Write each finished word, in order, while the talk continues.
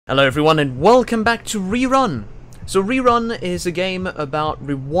Hello everyone and welcome back to Rerun! So Rerun is a game about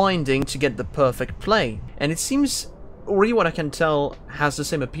rewinding to get the perfect play. And it seems, already what I can tell, has the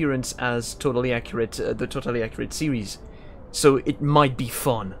same appearance as Totally Accurate, the Totally Accurate series. So it might be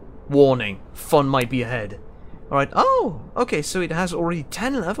fun. Warning, fun might be ahead. Alright, oh! Okay, so it has already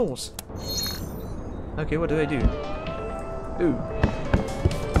 10 levels. Okay, what do I do? Ooh.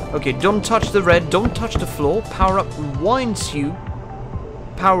 Okay, don't touch the red, don't touch the floor. Power up rewinds you.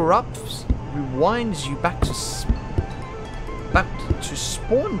 Power-ups rewinds you back to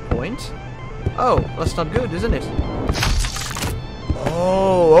spawn point. Oh, that's not good, isn't it?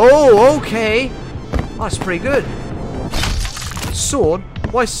 Oh, okay. Oh, that's pretty good. Sword?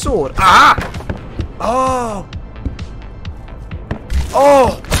 Why sword? Ah! Oh!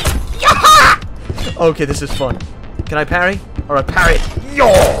 Oh! Okay, this is fun. Can I parry? Alright, parry.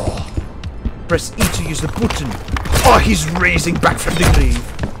 Yo! Press E to use the button. Oh, he's raising back from the grave.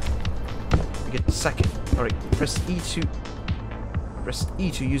 We get the second. Alright, press E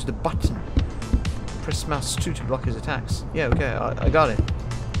to use the button. Press mouse 2 to block his attacks. Yeah, okay, I got it.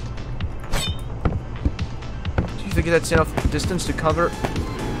 Do you think that's enough distance to cover?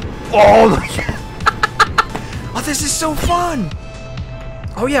 Oh my god! Oh, this is so fun!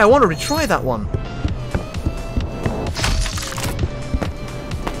 Oh yeah, I want to retry that one.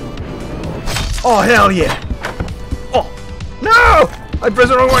 Oh hell yeah! Oh no! I pressed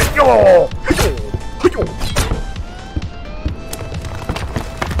the wrong way. Oh!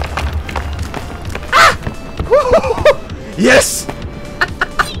 Ah! Yes!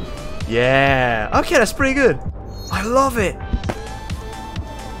 Yeah. Okay, that's pretty good. I love it.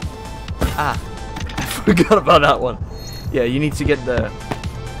 Ah, I forgot about that one. Yeah, you need to get the.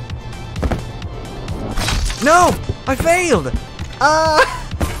 No, I failed. Ah.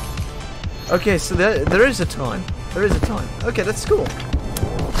 Okay, so there is a time. There is a time. Okay, that's cool.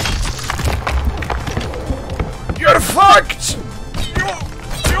 You're fucked!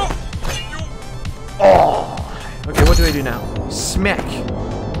 Oh! Okay, what do I do now? Smack.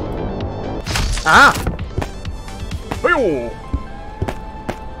 Ah! Oh!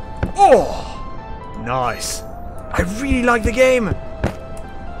 Nice. I really like the game.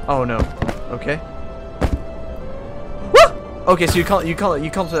 Oh no. Okay. Woo! Okay, so you can't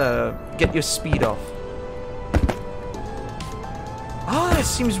get your speed off. Ah, it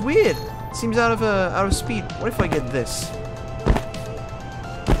seems weird. It seems out of speed. What if I get this?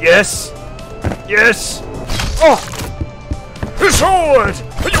 Yes! Yes! Oh! The sword!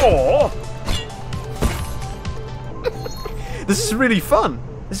 This is really fun.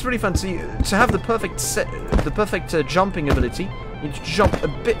 This is really fun. So to have the perfect jumping ability, you need to jump a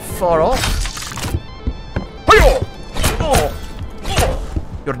bit far off.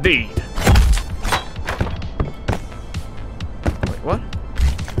 You're dead. Wait, what?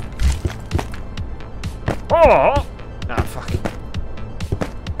 Oh! Ah, fuck.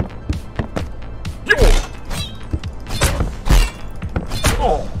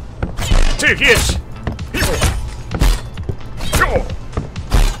 Oh! Take it!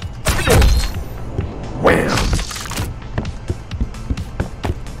 Wham!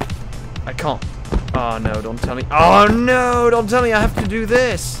 I can't. Oh no, don't tell me. Oh no, don't tell me I have to do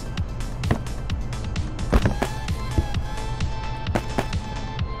this.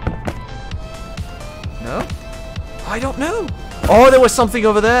 No? I don't know. Oh, there was something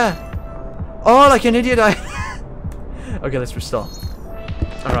over there. Oh, like an idiot I... Okay, let's restart.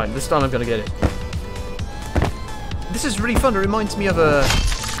 Alright, this time I'm gonna get it. This is really fun. It reminds me of a...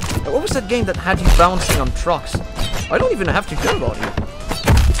 What was that game that had you bouncing on trucks? I don't even have to care about you.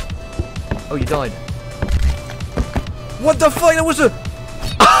 Oh, you died. What the fuck? That was a...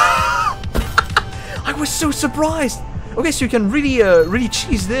 I was so surprised. Okay, so you can really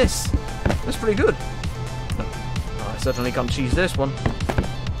cheese this. That's pretty good. Oh, I certainly can't cheese this one.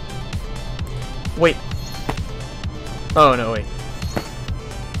 Wait. Oh, no, wait.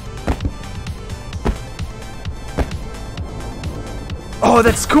 Oh,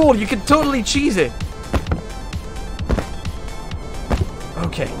 that's cool. You can totally cheese it.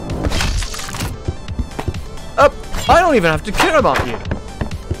 Okay. Up. I don't even have to care about you.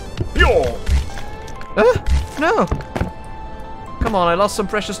 Yo. No. Come on, I lost some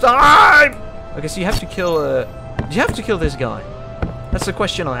precious time. Okay, so you have to kill. Do you have to kill this guy? That's the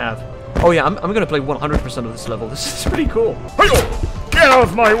question I have. Oh yeah, I'm gonna play 100% of this level. This is pretty cool. Get out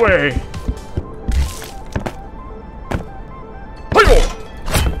of my way.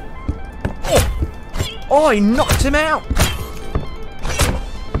 Oh, I knocked him out.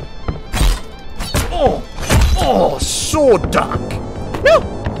 Oh, sword dunk. No.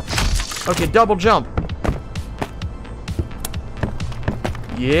 Okay, double jump.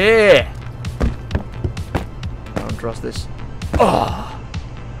 Yeah! I don't trust this. Oh!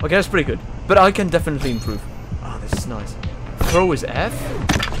 Okay, that's pretty good. But I can definitely improve. Oh, this is nice. Throw is F?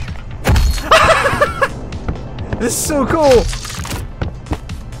 This is so cool!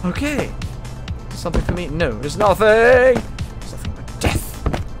 Okay. Something for me? No, there's nothing! There's nothing but death.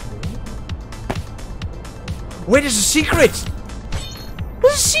 Wait, there's a secret!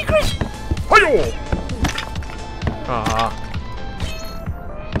 There's a secret! Hiyo! Ah.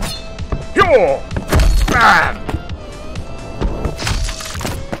 Yo! Bam!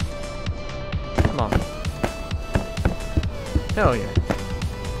 Come on. Hell yeah.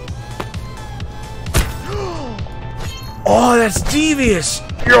 Oh, that's devious!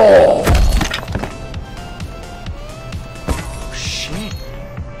 Yo! Oh, shit.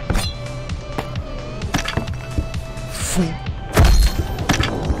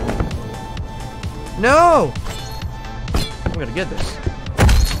 No! I'm gonna get this.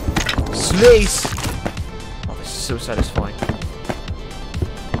 Slice! Oh, this is so satisfying.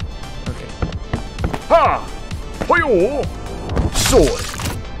 Okay. Ha! Hoyo! Sword!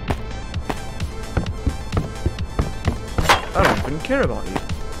 I don't even care about you.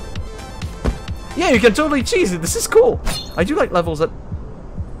 Yeah, you can totally cheese it. This is cool. I do like levels that...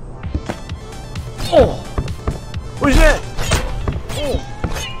 Oh! What is that? Oh!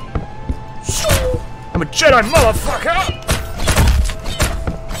 I'm a Jedi motherfucker!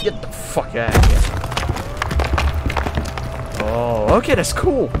 Get the fuck out of here. Oh, okay, that's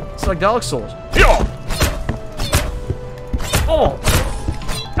cool. It's like Dark Souls. Yeah! Oh!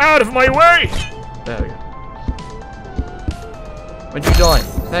 Out of my way! There we go. When'd you die?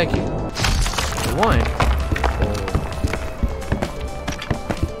 Thank you. Rewind.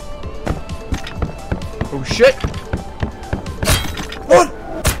 Oh shit! What?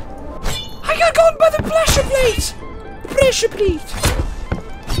 I got gone by the pressure plate! Pressure plate!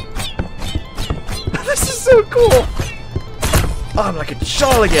 This is so cool! Oh, I'm like a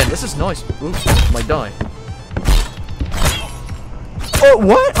child again. This is nice. Ooh, might die. Oh,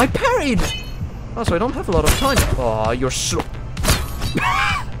 what? I parried! Oh, so I don't have a lot of time. Oh, you're slow.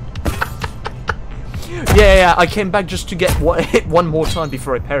 Yeah, I came back just to get hit one more time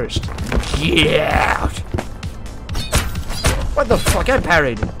before I perished. Yeah! What the fuck? I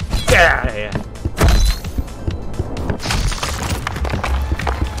parried. Get out of here.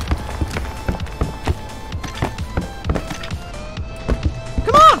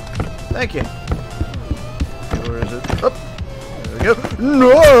 Come on! Thank you. Where is it? Up. There we go.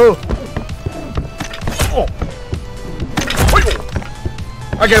 No! Oh!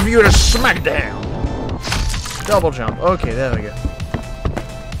 I give you a smackdown. Double jump. Okay, there we go.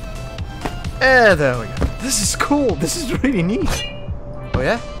 And there we go. This is cool. This is really neat. Oh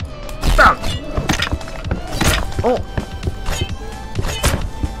yeah? Bam! Oh.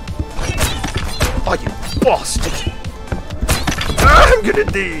 Oh, you bastard! I'm gonna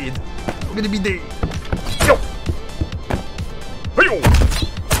dead. I'm gonna be dead. Yo! Hey-yo!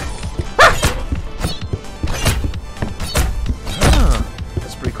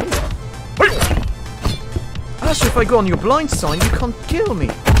 So if I go on your blind sign, you can't kill me.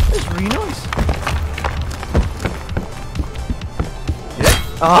 That's really nice. Yeah.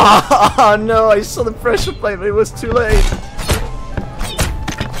 Ah, no, I saw the pressure plate, but it was too late.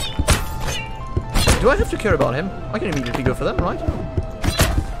 Do I have to care about him? I can immediately go for them, right?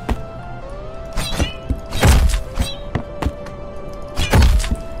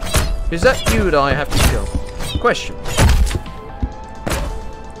 Is that you that I have to kill? Question.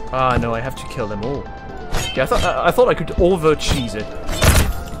 Ah, no, I have to kill them all. Yeah, I thought I could over cheese it.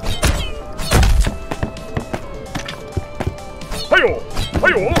 Hiyo!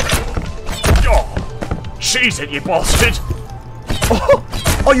 Hiyo! Yo! Cheese it, you bastard! Oh!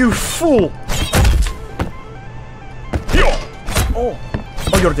 Oh, you fool! Yo! Oh!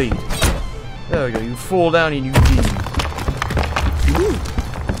 Oh, you're dead. There we go. You fall down and you dead. Ooh.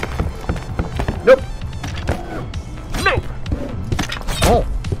 Nope. Nope. Oh.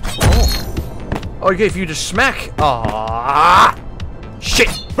 Oh. Okay, if you just smack. Ah! Shit!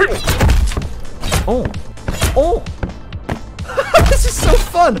 Oh! Oh! This is so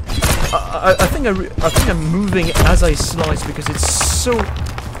fun! I think I'm moving as I slice because it's so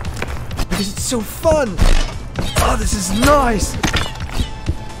fun. Oh, this is nice.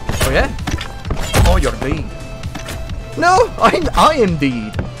 Oh yeah? Oh, you're dead. No, I am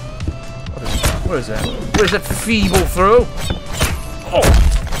dead. What is that? What is that feeble throw? Oh!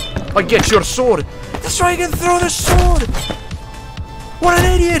 I get your sword. That's right, I can throw the sword. What an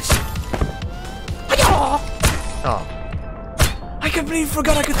idiot! Oh. I completely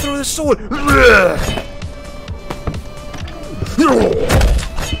forgot I could throw the sword.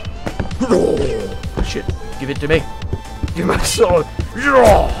 shit. Give it to me. Give my sword.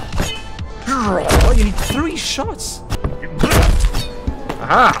 Oh, you need 3 shots.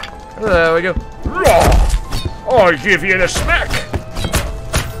 Aha! There we go. I give you the smack.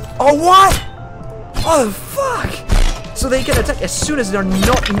 Oh, what? Oh, fuck! So they can attack as soon as they're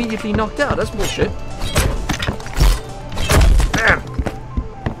not immediately knocked out. That's bullshit. Bam.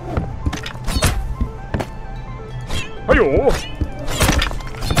 Hello.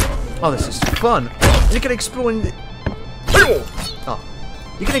 Oh, this is fun. And you can explore in the... Hello. Oh.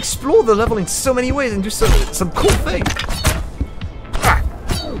 You can explore the level in so many ways and do some cool things.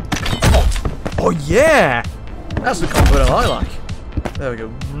 Oh, yeah! That's the combo that I like. There we go.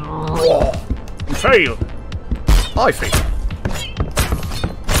 You fail. I fail.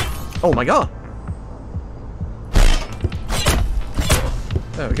 Oh my god.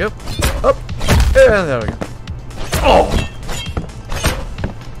 There we go. Up. And there we go. Oh!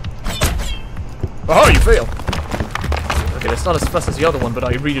 Oh, you fail. Okay, that's not as fast as the other one, but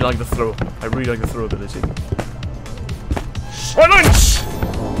I really like the throw. I really like the throw ability. Silence!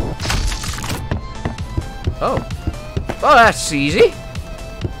 Oh. Oh, that's easy.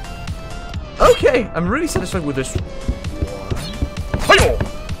 Okay, I'm really satisfied with this. Hello!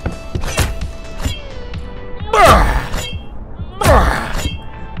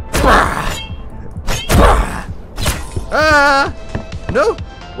 Ah! No!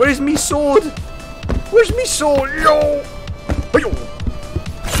 Where's me sword? Where's me sword? Yo!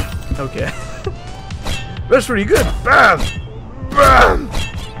 Okay. That's pretty good. Bam! Bam!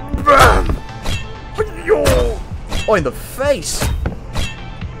 Bam! Yo! Oh, in the face!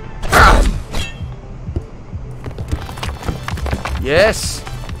 Bam! Yes!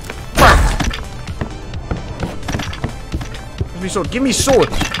 Give me sword. Give me sword!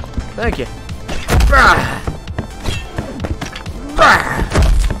 Thank you.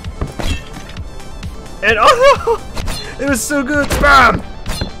 And oh! It was so good! Bam!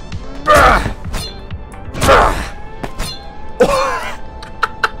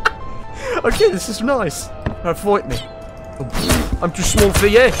 Okay, this is nice. Avoid me. I'm too small for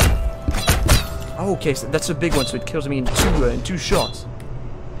you. Oh, okay, so that's a big one, so it kills me in two shots.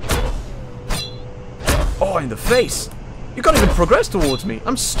 Oh, in the face! You can't even progress towards me.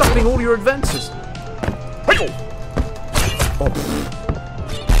 I'm stopping all your advances. Oh.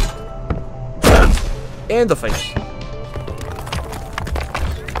 In the face.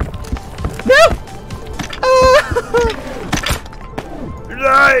 No!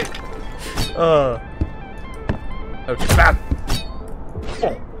 Die! Okay. Bam!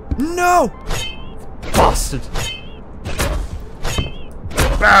 Oh. No! Bastard!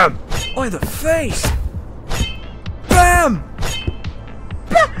 Bam! Oh, in the face! Bam!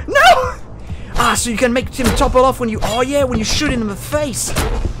 Bam! No! Ah, so you can make him topple off when you... Oh, yeah, when you shoot him in the face!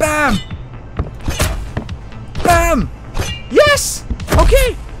 Bam! Bam! Yes!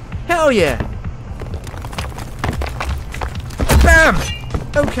 Okay! Hell yeah! Bam!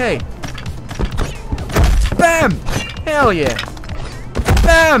 Okay. Bam! Hell yeah!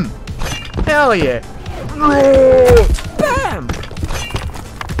 Bam! Hell yeah! Bam!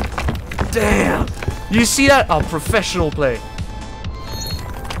 Damn! You see that? Oh, professional play.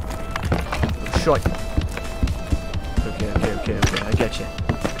 Oh, shite. Okay. I get you.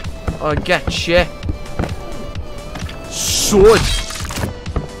 I get you. Sword!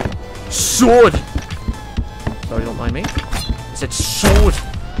 Sword! Sorry, don't mind me. I said sword!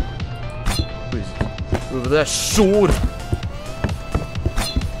 Who is it? Over there, sword!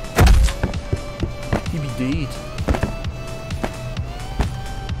 He be dead.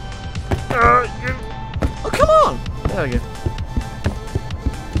 Oh, come on! There we go.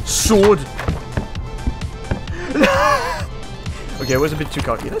 Sword! Okay, it was a bit too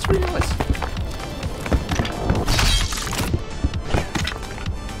cocky. That's really nice.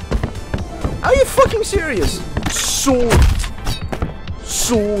 Are you fucking serious? Sword!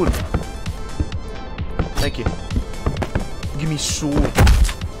 Sword! Thank you. Give me sword.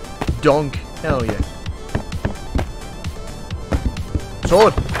 Donk. Hell yeah.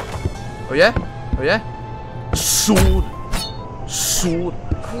 Sword! Oh yeah? Oh yeah? Sword! Sword!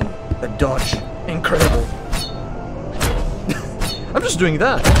 A dodge. Incredible. I'm just doing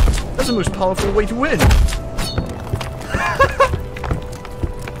that. That's the most powerful way to win.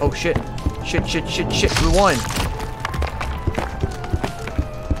 Oh shit. Shit. Rewind.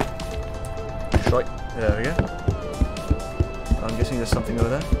 Right. There we go. I'm guessing there's something over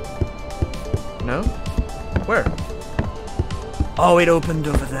there. No? Where? Oh, it opened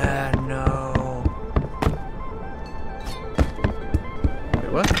over there. No.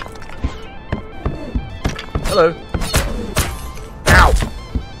 Wait, what? Hello. Ow!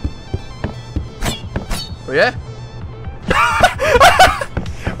 Oh yeah?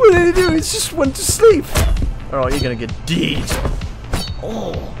 What did he do? He just went to sleep. Alright, you're gonna get deed.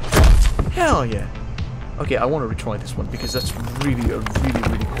 Oh, hell yeah. Okay, I want to retry this one because that's really a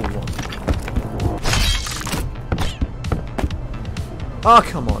really cool one. Oh,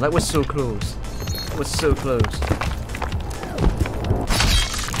 come on, that was so close. That was so close.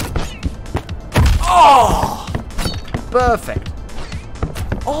 Oh! Perfect.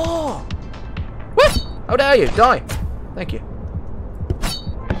 Oh! What? How dare you? Die. Thank you.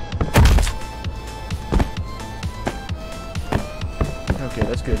 Okay,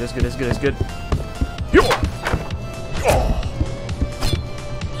 that's good, that's good, that's good, that's good. Yo! Oh!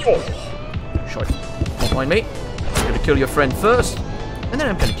 Yo! Shite. Don't mind me. I'm gonna kill your friend first, and then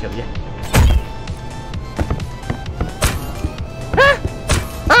I'm gonna kill you. Ah!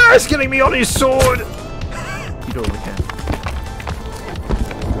 Ah! It's killing me on his sword! You totally can.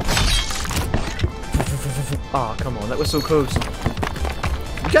 Ah, come on, that was so close.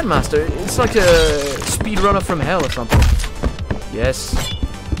 You can master. It's like a speedrunner from hell or something. Yes.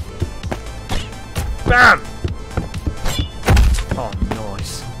 Bam! Oh,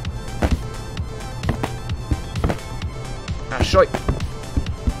 nice. Ah, shite.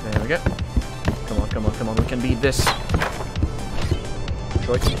 There we go. Come on, come on, come on. We can beat this.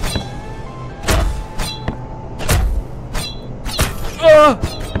 Shite. Ah!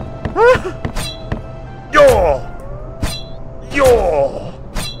 Yo! Yo!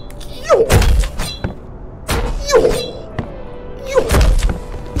 Yo! Yo! Yo!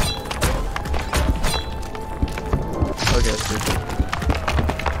 Okay, that's good.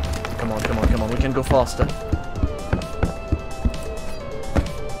 Come on, come on, come on. We can go faster.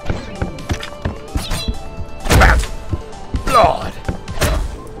 Bam! Blood!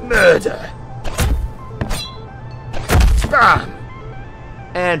 Murder! Bam!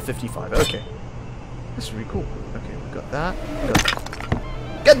 And 55. Okay. That's really cool. Okay, we got that.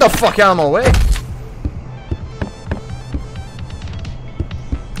 Get the fuck out of my way!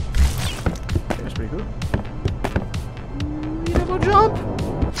 Okay, that's pretty cool. Double jump!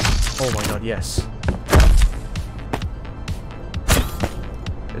 Oh my god, yes.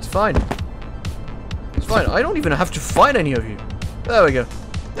 It's fine. It's fine. I don't even have to fight any of you. There we go.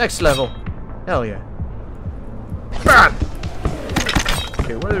 Next level. Hell yeah. Bam!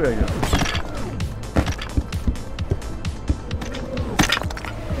 Okay, where do I go?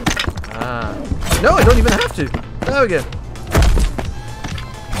 Ah. No, I don't even have to. There we go.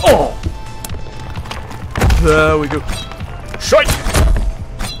 Oh! There we go. Shite!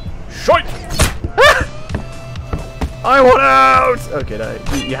 Shite! I want out! Okay, no,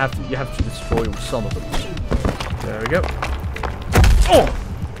 you have to destroy some of them. There we go. Oh!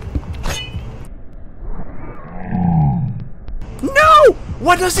 No!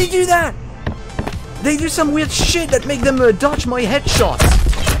 Why does he do that? They do some weird shit that make them dodge my headshots.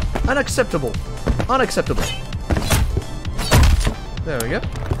 Unacceptable. Unacceptable. There we go.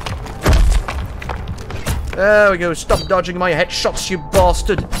 There we go. Stop dodging my headshots, you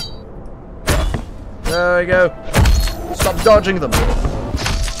bastard. There we go. Stop dodging them.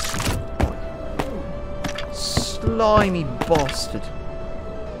 Slimy bastard.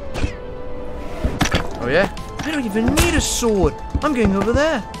 Oh yeah? I don't even need a sword. I'm going over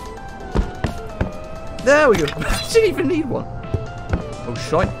there. There we go. I didn't even need one. Oh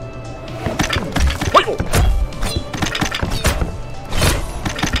shite.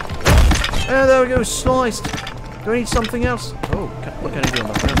 And there we go, sliced. Do I need something else? Oh, what can I do on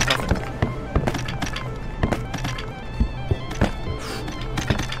my phone? Nothing.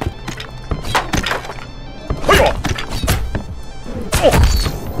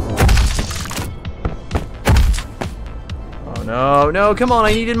 Oh no, no, come on,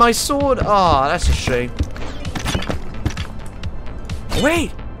 I needed my sword. Ah, that's a shame.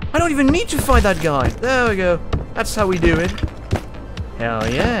 Wait, I don't even need to fight that guy. There we go. That's how we do it. Hell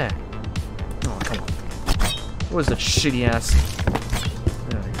yeah. Oh, come on. What was that shitty ass?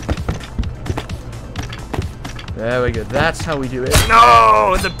 There we go. That's how we do it.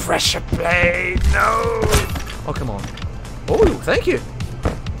 No! The pressure plate! No! Oh, come on. Oh, thank you.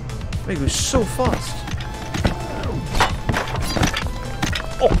 They go so fast.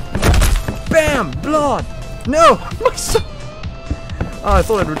 Oh! Bam! Blood! No! My son! Oh, I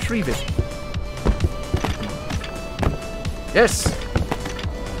thought I'd retrieve it. Yes!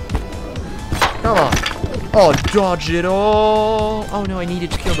 Come on. Oh, dodge it all. Oh no, I needed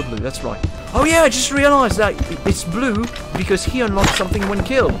to kill the blue. That's right. Oh yeah, I just realized that it's blue because he unlocked something when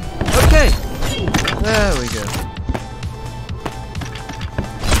killed. Okay. There we go.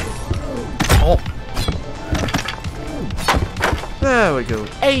 Oh. There we go.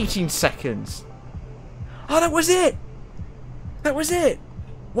 18 seconds. Oh, that was it! That was it!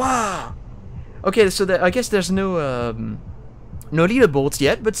 Wow! Okay, so I guess there's no leaderboards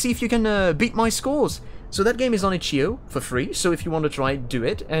yet, but see if you can beat my scores. So that game is on itch.io for free, so if you want to try, do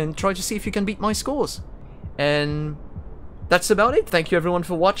it, and try to see if you can beat my scores. And that's about it. Thank you everyone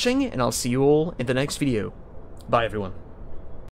for watching, and I'll see you all in the next video. Bye everyone.